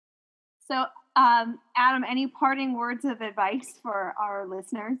So, Adam, any parting words of advice for our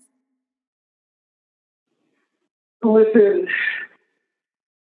listeners? Listen,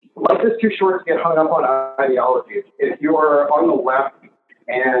 life is too short to get hung up on ideologies. If you're on the left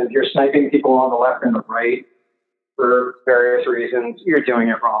and you're sniping people on the left and the right for various reasons, you're doing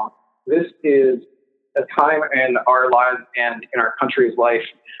it wrong. This is a time in our lives and in our country's life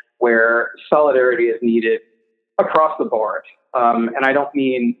where solidarity is needed across the board. And I don't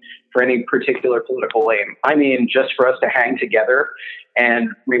mean for any particular political aim. I mean just for us to hang together and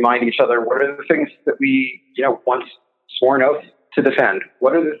remind each other what are the things that we, once swore an oath to defend.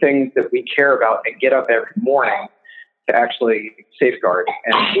 What are the things that we care about and get up every morning to actually safeguard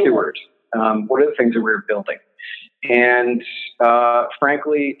and steward? What are the things that we're building? And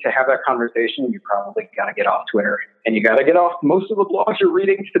frankly, to have that conversation, you probably got to get off Twitter and you got to get off most of the blogs you're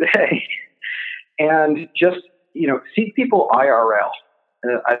reading today and just, see people IRL.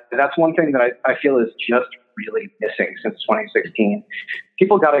 That's one thing that I feel is just really missing since 2016.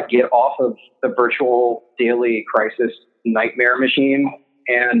 People got to get off of the virtual daily crisis nightmare machine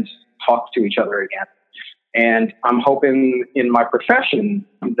and talk to each other again. And I'm hoping in my profession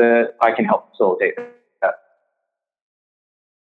that I can help facilitate that.